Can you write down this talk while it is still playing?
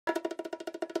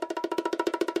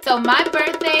So my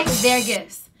birthday, their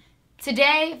gifts.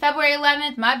 Today, February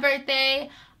 11th, my birthday,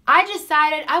 I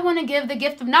decided I want to give the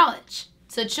gift of knowledge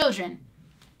to children.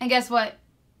 And guess what?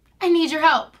 I need your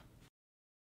help.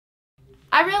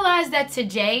 I realized that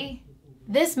today,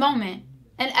 this moment,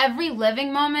 and every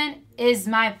living moment is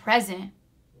my present.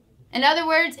 In other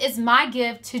words, it's my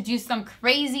gift to do some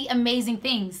crazy, amazing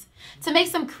things, to make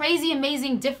some crazy,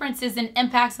 amazing differences and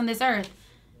impacts on this earth.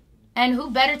 And who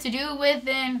better to do it with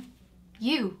than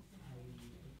you?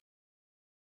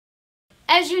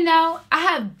 As you know, I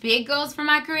have big goals for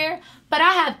my career, but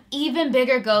I have even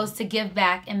bigger goals to give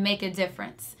back and make a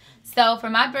difference. So for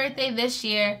my birthday this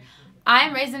year, I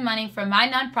am raising money for my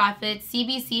nonprofit,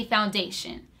 CBSEED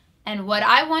Foundation. And what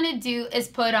I want to do is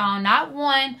put on not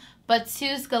one, but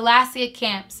 2 scholastic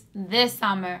camps this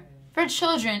summer for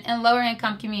children in lower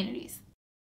income communities.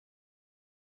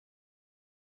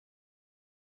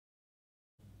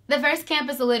 The first camp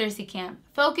is a literacy camp,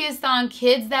 focused on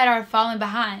kids that are falling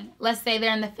behind. Let's say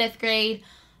they're in the 5th grade,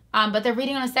 but they're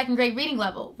reading on a 2nd grade reading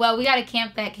level. Well, we got a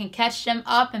camp that can catch them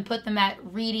up and put them at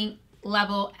reading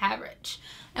level average.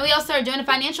 And we also are doing a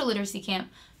financial literacy camp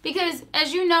because,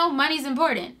 as you know, money's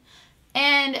important.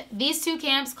 And these 2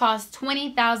 camps cost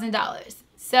 $20,000.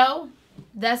 So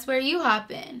that's where you hop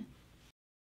in.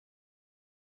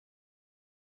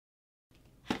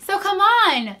 So come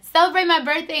on, celebrate my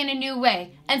birthday in a new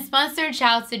way and sponsor a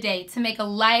child today to make a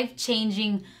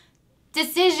life-changing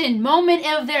decision, moment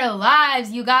of their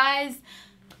lives, you guys.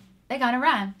 They gotta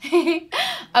rhyme.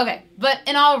 Okay, but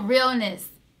in all realness,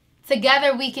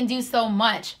 together we can do so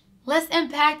much. Let's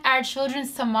impact our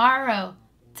children's tomorrow,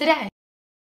 today.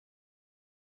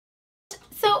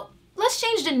 So let's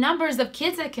change the numbers of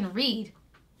kids that can read.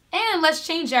 And let's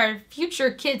change our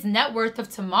future kids' net worth of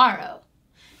tomorrow.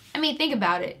 I mean, think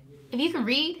about it. If you can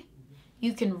read,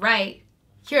 you can write,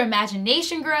 your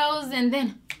imagination grows, and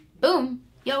then boom,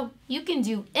 yo, you can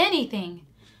do anything.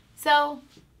 So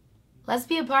let's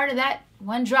be a part of that.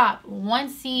 One drop, one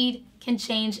seed can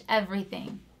change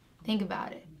everything. Think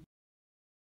about it.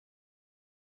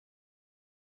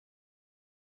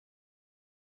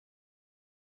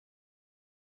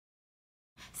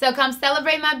 So come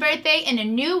celebrate my birthday in a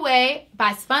new way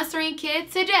by sponsoring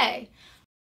kids today.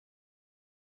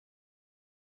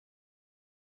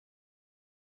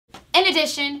 In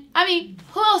addition, I mean,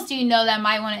 who else do you know that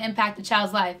might want to impact a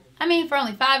child's life? I mean, for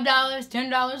only $5, $10,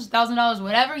 $1,000,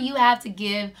 whatever you have to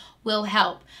give will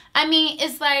help. I mean,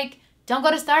 it's like, don't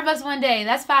go to Starbucks one day.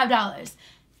 That's $5.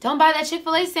 Don't buy that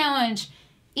Chick-fil-A sandwich.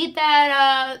 Eat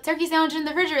that turkey sandwich in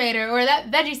the refrigerator, or that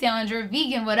veggie sandwich, or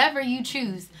vegan, whatever you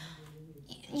choose.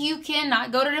 You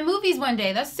cannot go to the movies one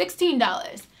day. That's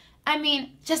 $16. I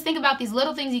mean, just think about these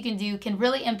little things you can do can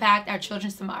really impact our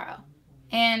children's tomorrow.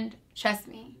 And trust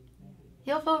me,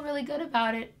 you'll feel really good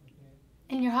about it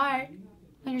in your heart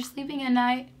when you're sleeping at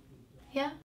night.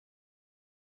 Yeah.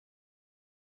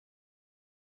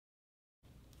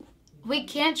 We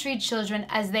can't treat children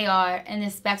as they are and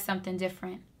expect something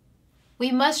different.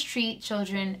 We must treat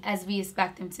children as we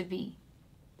expect them to be.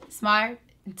 Smart,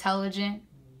 intelligent,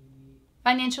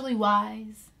 financially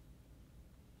wise,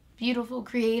 beautiful,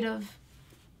 creative,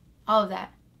 all of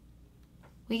that.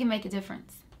 We can make a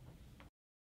difference.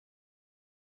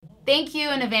 Thank you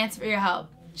in advance for your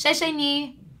help.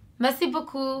 Shesheni, merci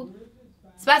beaucoup,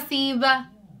 spasiba,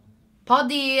 Paul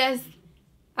Diaz,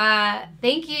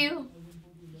 thank you.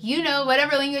 You know,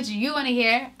 whatever language you want to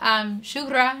hear,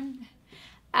 shukran.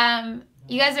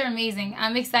 You guys are amazing.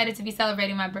 I'm excited to be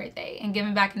celebrating my birthday and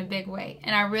giving back in a big way.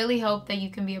 And I really hope that you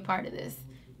can be a part of this.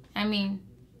 I mean,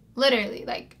 literally,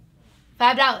 like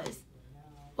 $5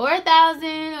 or $1,000,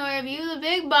 or if you're the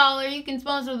big baller, you can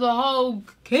sponsor the whole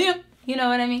camp. You know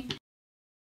what I mean?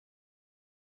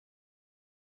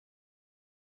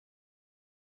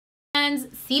 And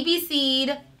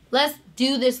CBSEED, let's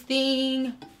do this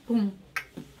thing. Boom.